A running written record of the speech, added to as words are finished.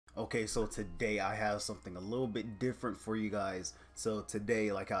Okay, so today I have something a little bit different for you guys. So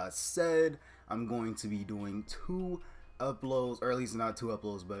today, like I said, I'm going to be doing two uploads, or at least not two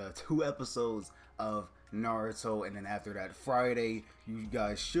uploads, but two episodes of Naruto, and then after that Friday, you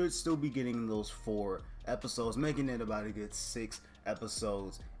guys should still be getting those 4 episodes, making it about a good 6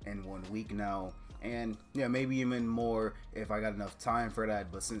 episodes in 1 week now. And yeah, maybe even more if I got enough time for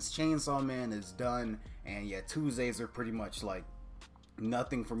that. But since Chainsaw Man is done, and yeah, Tuesdays are pretty much like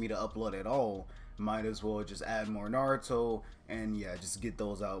nothing for me to upload at all, might as well just add more Naruto and yeah, just get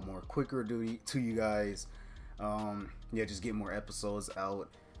those out more quicker to you guys. Yeah, just get more episodes out.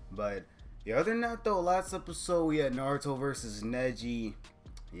 But yeah, other than that though, last episode we had Naruto versus Neji.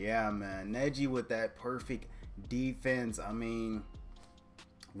 Yeah man, Neji with that perfect defense. I mean,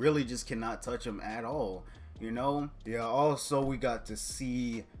 really just cannot touch him at all, you know. Yeah, also we got to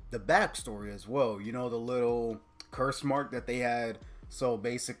see the backstory as well, you know, the little curse mark that they had. So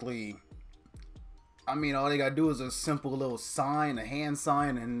basically, I mean, all they gotta do is a simple little sign, a hand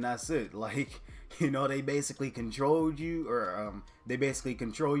sign, and that's it. Like, you know, they basically controlled you, or they basically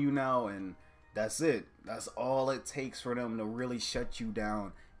control you now, and that's it. That's all it takes for them to really shut you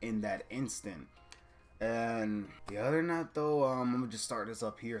down in that instant. And the other than that though, I'm gonna just start this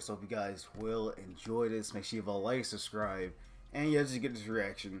up here. So if you guys will enjoy this, make sure you have a like, subscribe, and yeah, just get this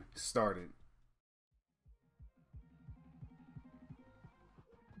reaction started.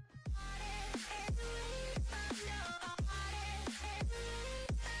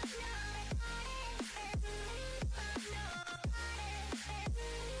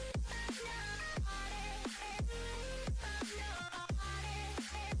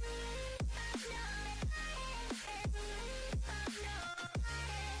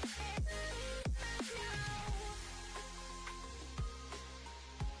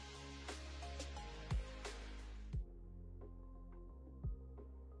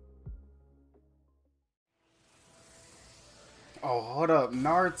 Oh, hold up,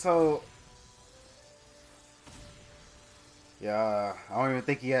 Naruto. Yeah, I don't even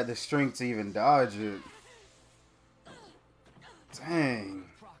think he had the strength to even dodge it. Dang.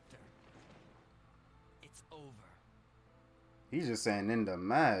 It's over. He's just saying in the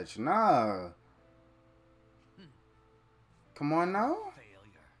match. Nah. Come on now.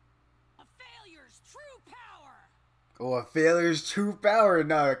 A failure's true power. Oh, a failure's true power.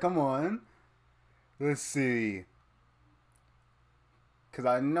 Nah, come on. Let's see. Cause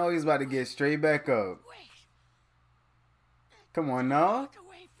I know he's about to get straight back up. Wait. Come on now. Walk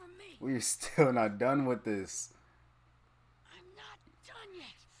away from me. We're still not done with this. I'm not done yet.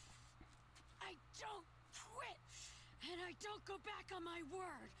 I don't quit, and I don't go back on my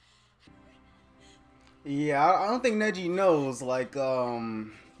word. Yeah, I don't think Neji knows like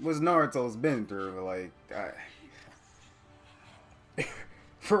what Naruto's been through. Like,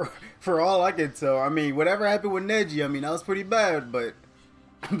 for all I can tell, I mean, whatever happened with Neji, I mean, that was pretty bad. But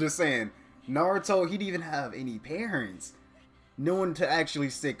I'm just saying, Naruto, he didn't even have any parents. No one to actually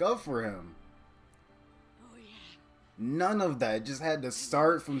stick up for him. Oh yeah. None of that. Just had to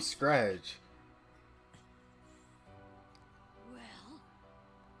start from scratch. Well,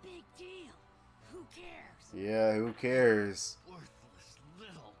 big deal. Who cares? Yeah, who cares? Worthless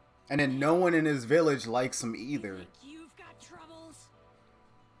little. And then no one in his village likes him either. Think you've got troubles?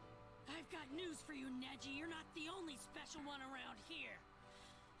 I've got news for you, Neji. You're not the only special one around here.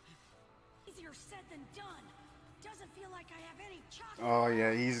 Easier said than done. Doesn't feel like I have any chocolate. Oh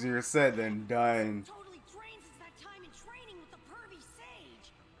yeah, easier said than done. Totally drained since that time in training with the pervy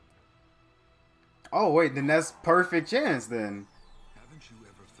sage. Oh wait, then that's perfect chance then. Haven't you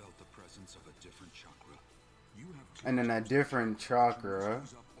ever felt the presence of a different chakra? You have And then that different chakra.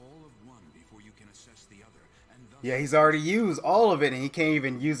 use up all of one before you can assess the other, and thus Yeah, he's already used all of it and he can't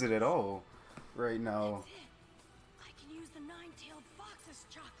even use it at all right now. That's it. I can use the nine-tailed fox's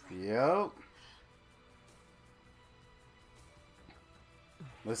chakra. Yep.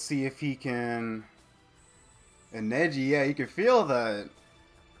 Let's see if he can. And Neji, yeah, you can feel that.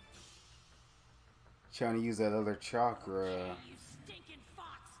 Trying to use that other chakra. You stinking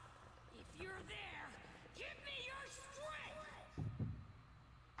fox. If you're there, give me your strength.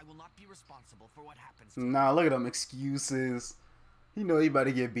 I will not be responsible for what happens. Nah, look at them excuses. You know he about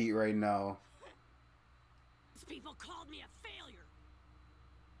to get beat right now. These people called me a failure.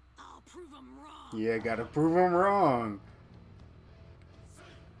 I'll prove them wrong. Yeah, gotta prove him wrong.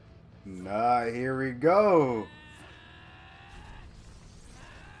 Nah, here we go.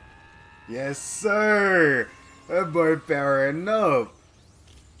 Yes, sir. That boy powering up.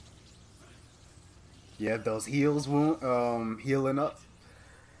 Yeah, those heals healing up.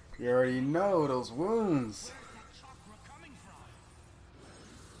 You already know those wounds. Where's that chakra coming from?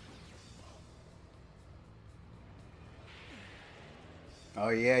 Oh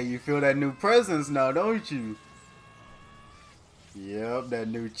yeah, you feel that new presence now, don't you? Yep, that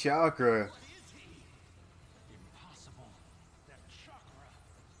new chakra. What is he? Impossible. That chakra.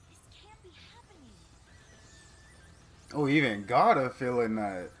 This can't be happening. Oh, even Gotta feeling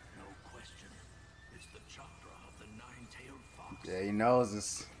that. No question. It's the chakra of the nine-tailed fox. Yeah, he knows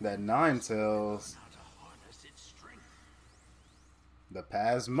it's that Nine Tails. How to harness its strength. The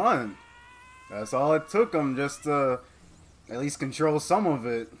past month. That's all it took him just to at least control some of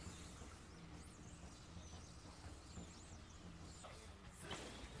it.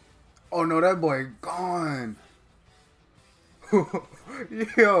 Oh no, that boy gone.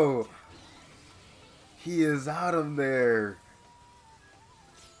 Yo. He is out of there.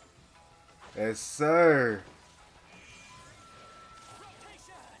 Yes, sir.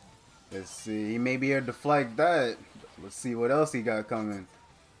 Let's see. He may be able to deflect that. Let's see what else he got coming.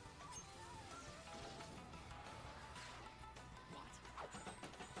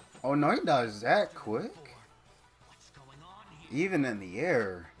 Oh no, he dodged that quick. What's going on here? Even in the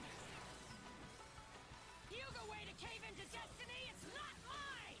air. You go way to cave into destiny. It's not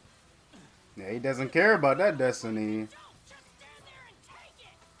mine. Yeah, he doesn't care about that destiny. Don't just stand there and take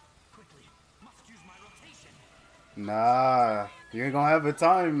it. Quickly, must use my rotation. Nah, you ain't gonna have the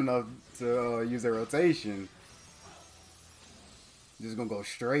time enough to use a rotation. Just gonna go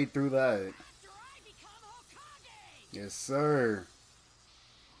straight through that. After I become Hokage. Yes, sir.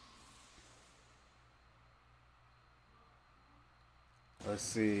 Let's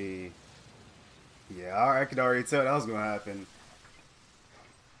see. Yeah, I could already tell that was gonna happen.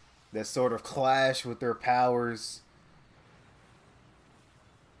 That sort of clash with their powers.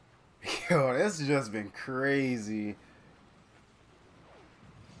 Yo, this has just been crazy.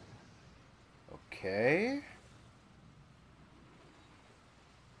 Okay.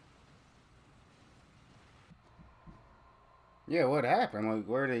 Yeah, what happened? Like,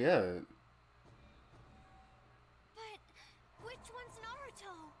 where they at? But which one's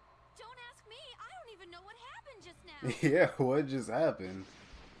Naruto? Don't ask me. I don't even know what happened just now. Yeah, what just happened?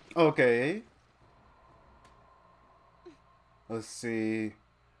 Okay. Let's see.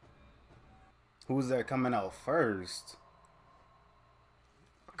 Who's that coming out first?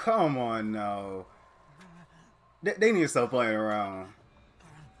 Come on now. They need to stop playing around.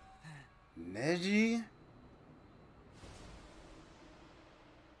 Neji?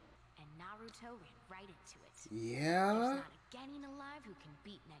 And Naruto ran right into it. Yeah? There's not a genin alive who can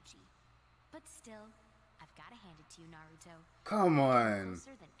beat Neji. But still, I've got to hand it to you, Naruto. Come You're on.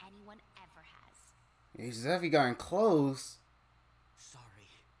 closer than anyone ever has. He's definitely gotten close. Sorry,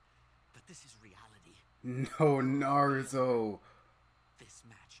 but this is reality. No, Naruto. This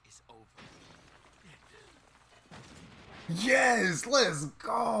match is over. Yes, let's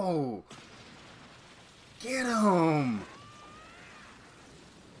go. Get him.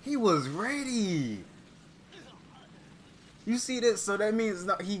 He was ready. You see this? So that means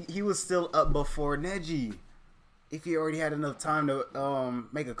he was still up before Neji. If he already had enough time to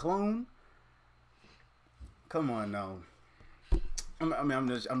make a clone. Come on now.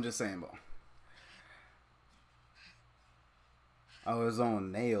 I'm just saying, bro. Oh, his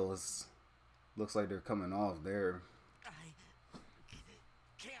own nails. Looks like they're coming off there. I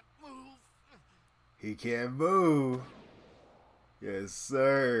can't move. He can't move. Yes,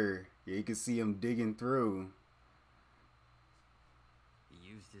 sir. Yeah, you can see him digging through. He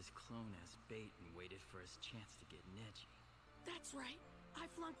used his clone as bait and waited for his chance to get Neji. That's right. I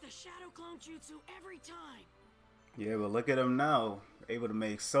flunked the shadow clone jutsu every time. Yeah, but look at him now. Able to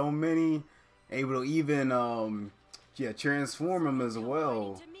make so many. Able to even transform him as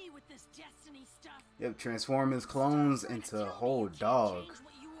well. To me with this destiny stuff. Yep, transform his clones into a whole dog. Change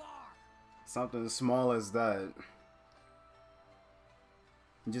what you are. Something as small as that.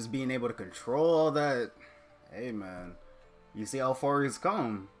 Just being able to control all that. Hey man, you see how far he's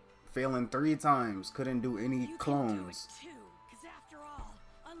come. Failing 3 times, couldn't do any You clones. can do it too, 'cause after all,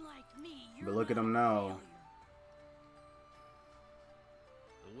 unlike me, you're But look at not him a now. failure.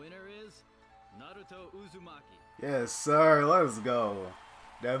 The winner is Naruto Uzumaki. Yes, sir. Let's go.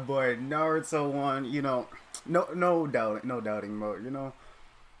 That boy Naruto won. You know, no doubting mode. You know,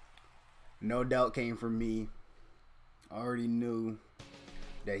 no doubt came from me. I already knew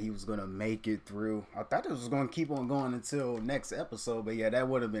that he was gonna make it through. I thought it was gonna keep on going until next episode, but yeah, that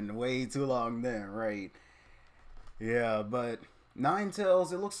would have been way too long then, right? Yeah, but Nine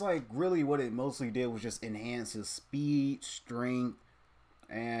Tails, it looks like really what it mostly did was just enhance his speed, strength,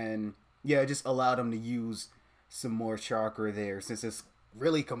 and yeah, it just allowed him to use some more chakra there, since it's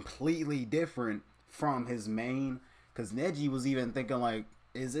really completely different from his main. Because Neji was even thinking like,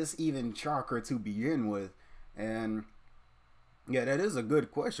 is this even chakra to begin with? And Yeah, that is a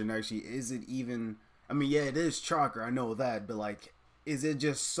good question, actually. Is it even... I mean, yeah, it is chakra, I know that, but, like, is it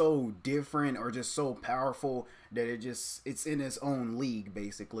just so different or just so powerful that it's in its own league,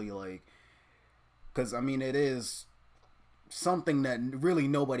 basically, like... Because, I mean, it is something that really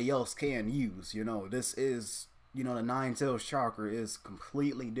nobody else can use, you know? This is, you know, the Nine Tails chakra is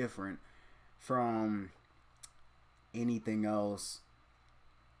completely different from anything else.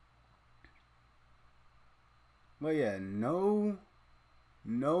 But yeah, no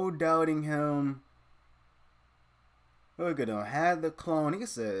doubting him. Look at him, had the clone. He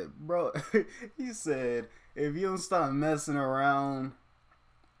said, bro, he said, if you don't stop messing around,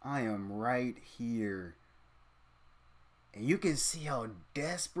 I am right here. And you can see how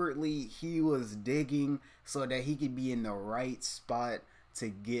desperately he was digging so that he could be in the right spot to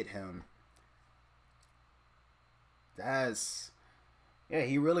get him. That's... yeah,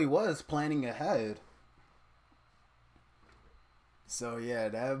 he really was planning ahead. So yeah,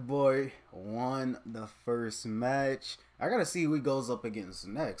 that boy won the first match. I gotta see who he goes up against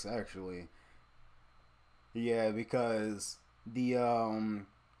next, actually. Yeah, because the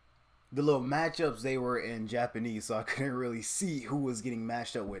little matchups, they were in Japanese, so I couldn't really see who was getting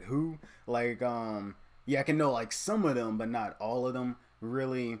matched up with who. Like, yeah, I can know like some of them, but not all of them,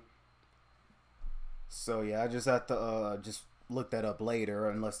 really. So yeah, I just have to just look that up later,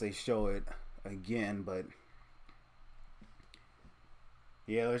 unless they show it again, but...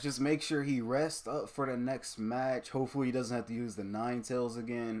 yeah, let's just make sure he rests up for the next match. Hopefully he doesn't have to use the Nine Tails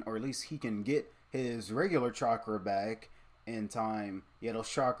again, or at least he can get his regular chakra back in time. Yeah, those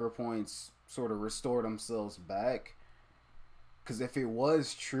chakra points sort of restore themselves back. Because if it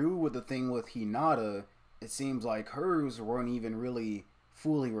was true with the thing with Hinata, it seems like hers weren't even really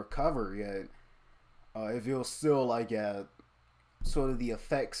fully recovered yet. If it was still like sort of the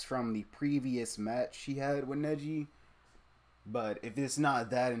effects from the previous match she had with Neji. But if it's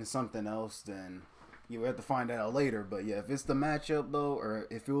not that and something else, then you have to find that out later. But yeah, if it's the matchup though, or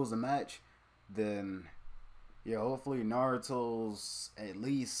if it was a match, then yeah, hopefully Naruto's at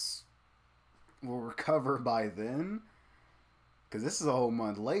least will recover by then. Because this is a whole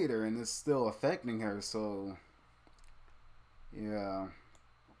month later and it's still affecting her, so yeah.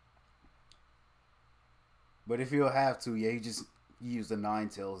 But if you'll have to, yeah, you just use the Nine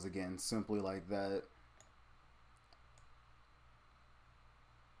Tails again, simply like that.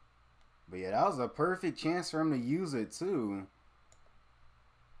 But yeah, that was a perfect chance for him to use it too.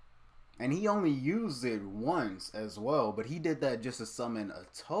 And he only used it once as well, but he did that just to summon a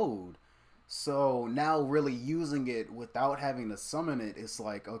toad. So now really using it without having to summon it, it's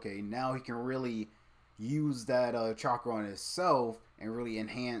like, okay, now he can really use that chakra on himself and really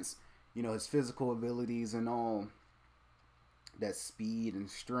enhance, you know, his physical abilities and all that speed and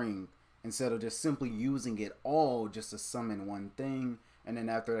strength, instead of just simply using it all just to summon one thing. And then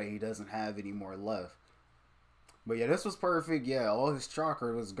after that, he doesn't have any more left. But yeah, this was perfect. Yeah, all his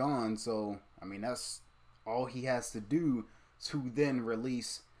chakra was gone. So, I mean, that's all he has to do to then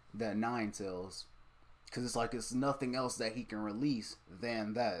release that Nine Tails. Because it's like it's nothing else that he can release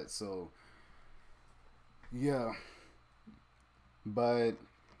than that. So, yeah. But,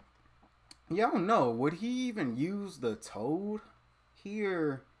 yeah, I don't know. Would he even use the toad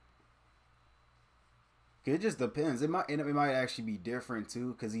here? It just depends. It might actually be different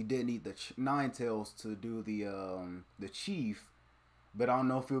too, because he did need the Nine Tails to do the chief, but I don't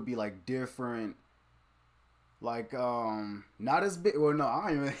know if it would be like different. Like not as big. Well, no,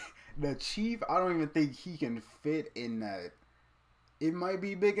 I don't even the chief. I don't even think he can fit in that. It might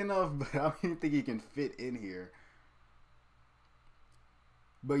be big enough, but I don't even think he can fit in here.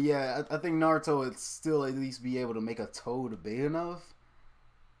 But yeah, I think Naruto would still at least be able to make a toad big enough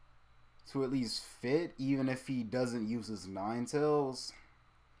to at least fit, even if he doesn't use his Nine Tails.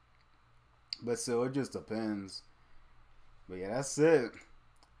 But still, it just depends. But yeah, that's it.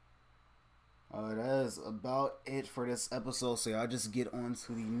 That is about it for this episode. So yeah, I'll just get on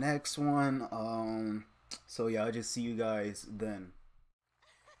to the next one. So yeah, I'll just see you guys then.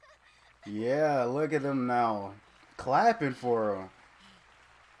 Yeah, look at him now. Clapping for him.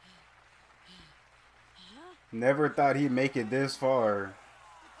 Never thought he'd make it this far.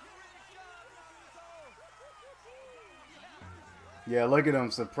 Yeah, look at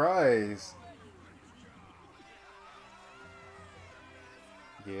him, surprised.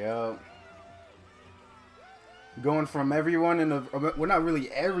 Yeah. Going from everyone in the... well, not really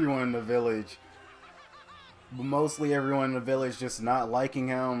everyone in the village, but mostly everyone in the village just not liking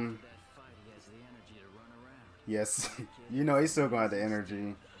him. Yes, you know he's still going to have the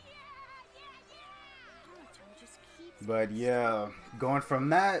energy. But yeah, going from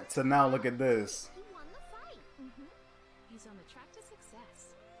that to now look at this. He won the fight. He's on the track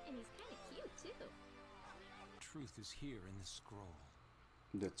truth is here in the scroll.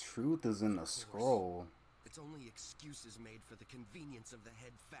 The truth is in the scroll. It's only excuses made for the convenience of the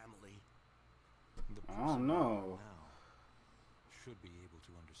head family. The I don't know. now should be able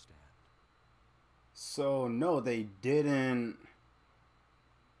to understand. So no, they didn't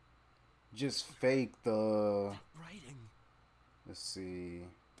just fake the. Writing. Let's see.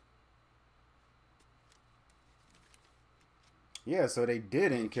 Yeah, so they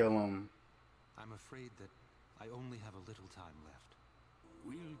didn't kill him. I'm afraid that I only have a little time left.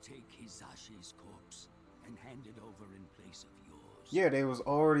 We'll take Hisashi's corpse and hand it over in place of yours. Yeah, they was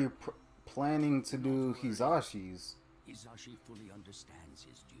already planning to do Hisashi's. Hisashi fully understands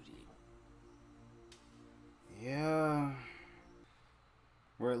his duty. Yeah.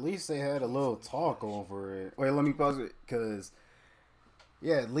 Or at least they had a little talk over it. Wait, let me pause it, because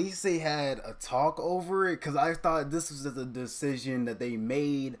yeah, at least they had a talk over it, because I thought this was just a decision that they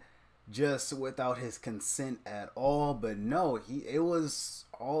made just without his consent at all. But no, it was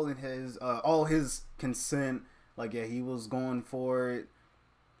all in his all his consent. Like, yeah, he was going for it,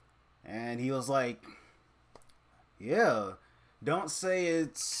 and he was like, yeah, don't say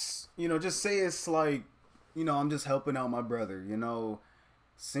it's, just say it's like, I'm just helping out my brother,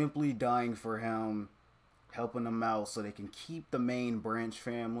 simply dying for him, helping them out so they can keep the main branch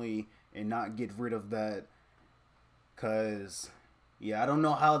family and not get rid of that. Cause yeah, I don't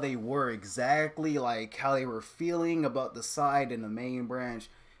know how they were exactly, like how they were feeling about the side and the main branch,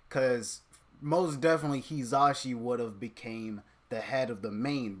 cause most definitely Hisashi would have became the head of the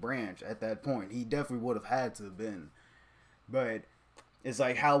main branch at that point. He definitely would have had to have been. But it's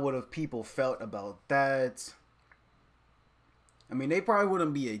like, how would have people felt about that? I mean, they probably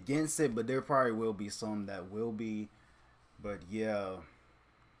wouldn't be against it, but there probably will be some that will be. But yeah,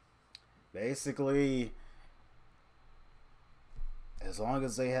 basically, as long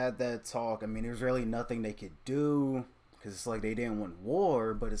as they had that talk, I mean, there's really nothing they could do, because it's like they didn't want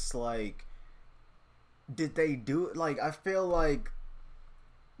war. But it's like, did they do it? Like, I feel like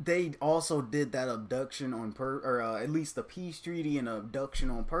they also did that abduction on or at least the peace treaty and abduction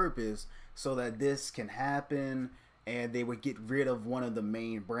on purpose, so that this can happen. And they would get rid of one of the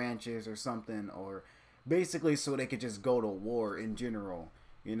main branches or something, or basically so they could just go to war in general.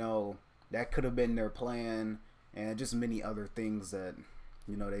 That could have been their plan, and just many other things that,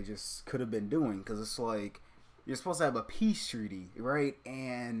 they just could have been doing. Because it's like, you're supposed to have a peace treaty, right?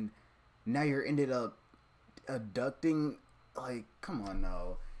 And now you're ended up abducting, like, come on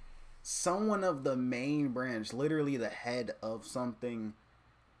now. Someone of the main branch, literally the head of something,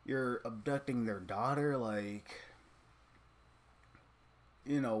 you're abducting their daughter, like,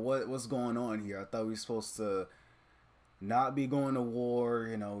 what's going on here? I thought we were supposed to not be going to war,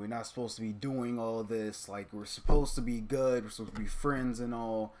 we're not supposed to be doing all this, like, we're supposed to be good, we're supposed to be friends and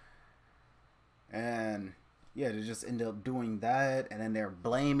all. And yeah, they just end up doing that, and then they're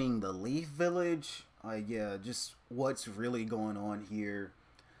blaming the Leaf Village. Like, yeah, just what's really going on here.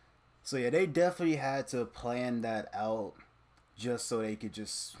 So yeah, they definitely had to plan that out just so they could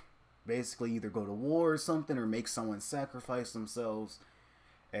just basically either go to war or something, or make someone sacrifice themselves.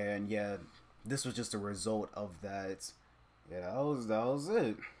 And yeah, this was just a result of that. Yeah, that was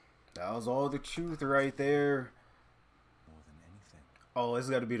it. That was all the truth right there. More than anything. Oh, it's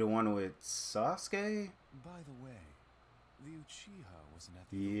got to be the one with Sasuke? By the way, the Uchiha wasn't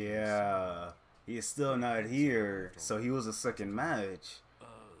at the Yeah, he's still not here, so he was a second match.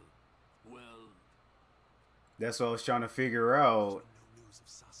 Well, That's what I was trying to figure out. No news of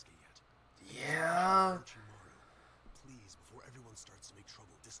Sasuke yet. Yeah. Please, before everyone starts to make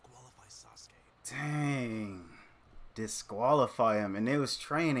trouble, disqualify Sasuke. Dang. Disqualify him, and they was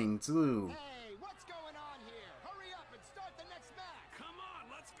training too. Hey, what's going on here? Hurry up and start the next match. come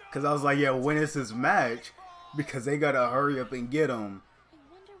on, let's go. Cause I was like, yeah, when is his match? Because they gotta hurry up and get him. I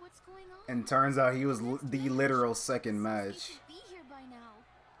wonder what's going on. And turns out he was the literal second Sasuke match. should be here by now.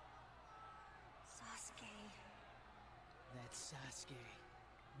 Sasuke. That's Sasuke.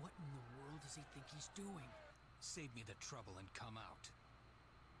 What in the world does he think he's doing? Save me the trouble and come out.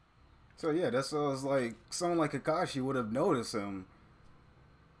 So yeah, that's what I was like. Someone like Kakashi would have noticed him.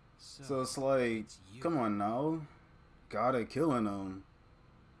 So it's like, come on now, gotta killing him.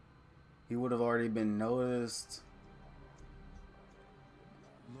 He would have already been noticed.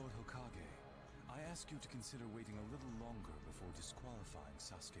 Lord Hokage, I ask you to consider waiting a little longer before disqualifying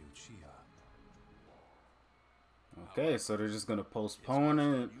Sasuke Uchiha. Okay, so they're just gonna postpone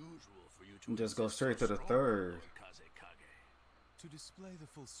it and just go straight to the third. To display the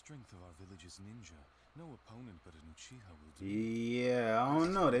full strength of our village's ninja, no opponent but an Uchiha will do. Yeah, I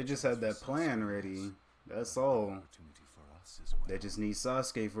don't know. They just had that plan ready. That's all. Opportunity for us as well. They just need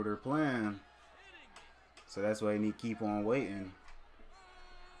Sasuke for their plan. So that's why they need to keep on waiting.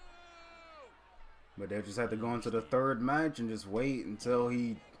 But they just have to go into the third match and just wait until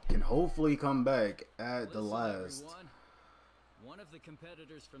he can hopefully come back at the last. Everyone. One of the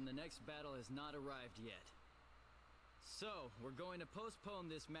competitors from the next battle has not arrived yet. So, we're going to postpone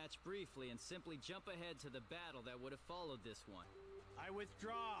this match briefly and simply jump ahead to the battle that would have followed this one. I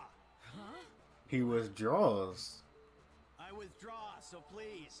withdraw. Huh? He withdraws. I withdraw, so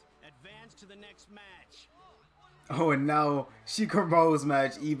please, advance to the next match. Oh, and now Shikamaru's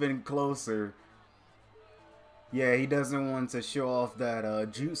match even closer. Yeah, he doesn't want to show off that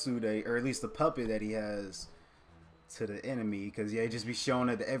jutsu that, or at least the puppet that he has to the enemy, because yeah, he just be showing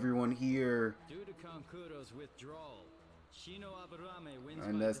it to everyone here. Due to Kankuro's withdrawal, Shino Aburame wins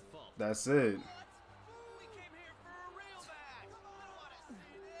And by that's it. We came here for a real match. I want to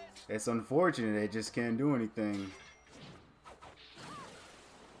see this. It's unfortunate they just can't do anything.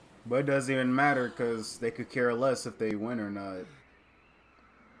 But it doesn't even matter because they could care less if they win or not.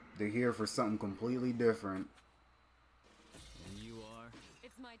 They're here for something completely different. And you are?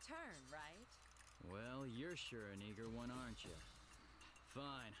 It's my turn, right? Well, you're sure an eager one, aren't you?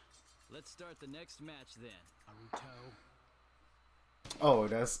 Fine. Let's start the next match then. Naruto. Oh,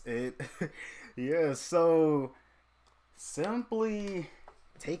 that's it. Yeah, so simply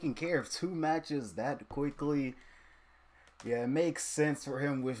taking care of 2 matches that quickly. Yeah, it makes sense for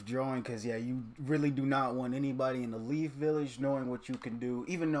him withdrawing because, yeah, you really do not want anybody in the Leaf Village knowing what you can do,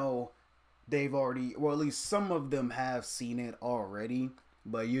 even though they've already, well, at least some of them have seen it already,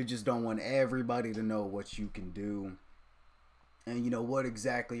 but you just don't want everybody to know what you can do. And, you know, what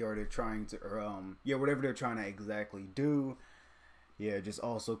exactly are they trying to, or, yeah, whatever they're trying to exactly do, yeah, it just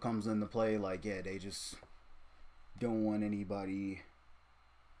also comes into play, like, yeah, they just don't want anybody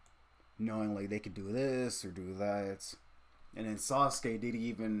knowing, like, they could do this or do that. And then Sasuke didn't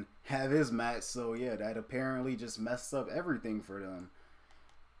even have his match, so yeah, that apparently just messed up everything for them.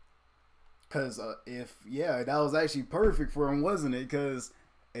 Because that was actually perfect for him, wasn't it? Because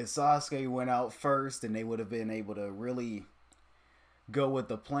if Sasuke went out first, and they would have been able to really go with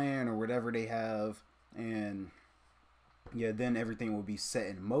the plan or whatever they have, and yeah, then everything would be set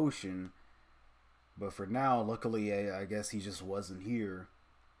in motion. But for now, luckily, I guess he just wasn't here.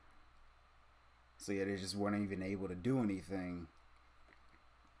 So yeah, they just weren't even able to do anything.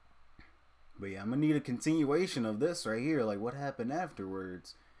 But yeah, I'm gonna need a continuation of this right here. Like, what happened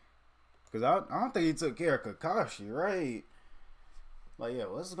afterwards? Because I don't think he took care of Kakashi, right? Like, yeah,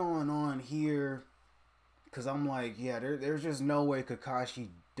 what's going on here? Because I'm like, yeah, there's just no way Kakashi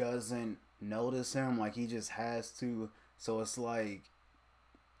doesn't notice him. Like, he just has to. So it's like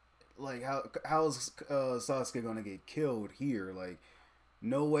how's Sasuke gonna get killed here? Like,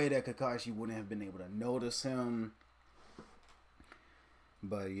 no way that Kakashi wouldn't have been able to notice him.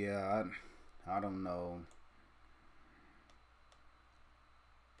 But yeah, I don't know.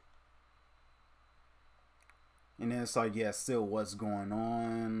 And then it's like, yeah, still what's going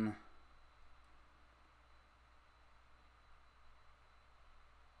on?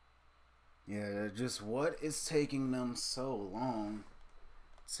 Yeah, just what is taking them so long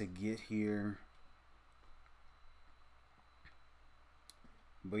to get here?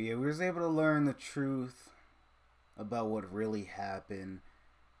 But yeah, we was able to learn the truth about what really happened.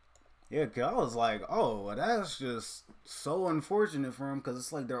 Yeah, cause I was like, oh, well, that's just so unfortunate for him, because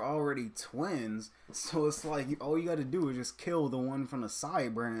it's like they're already twins. So it's like all you got to do is just kill the one from the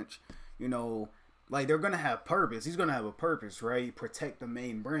side branch. You know, like, they're going to have purpose. He's going to have a purpose, right? Protect the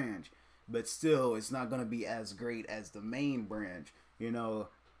main branch. But still, it's not going to be as great as the main branch, you know,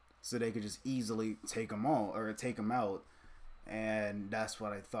 so they could just easily take him out. And that's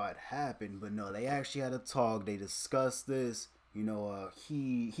what I thought happened. But no, they actually had a talk. They discussed this. You know,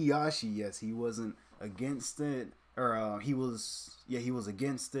 Hiyashi, yes, he wasn't against it. Or he was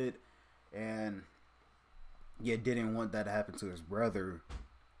against it. And yeah, didn't want that to happen to his brother.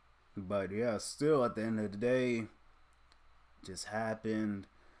 But yeah, still at the end of the day, just happened.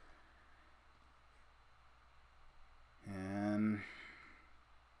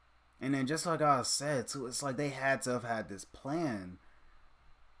 And then just like I said too, it's like they had to have had this plan.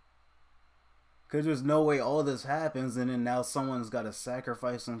 Cause there's no way all this happens and then now someone's gotta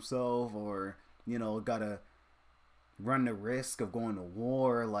sacrifice himself, or, you know, gotta run the risk of going to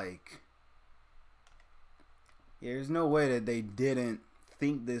war. Like, yeah, there's no way that they didn't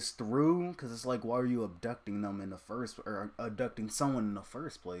think this through. Cause it's like, why are you abducting them or abducting someone in the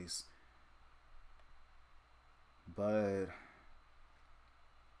first place? But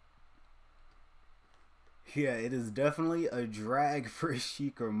yeah, it is definitely a drag for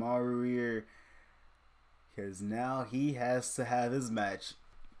Shikamaru here, because now he has to have his match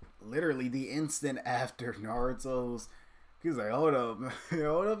literally the instant after Naruto's. He's like, hold up,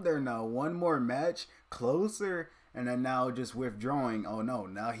 hold up, they're now one more match closer, and then now just withdrawing. Oh no,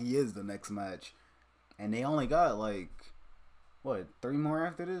 now he is the next match. And they only got like, what, 3 more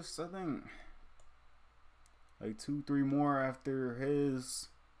after this, I think? Like 2, 3 more after his.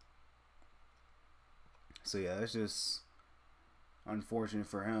 So yeah, it's just unfortunate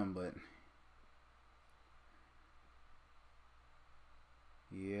for him, but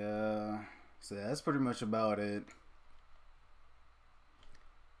yeah. So that's pretty much about it.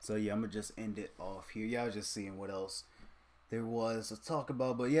 So yeah, I'm gonna just end it off here. Yeah, I was just seeing what else there was to talk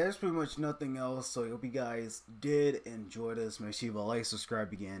about, but yeah, there's pretty much nothing else. So I hope you guys did enjoy this. Make sure you like,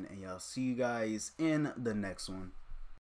 subscribe again, and yeah, I'll see you guys in the next one.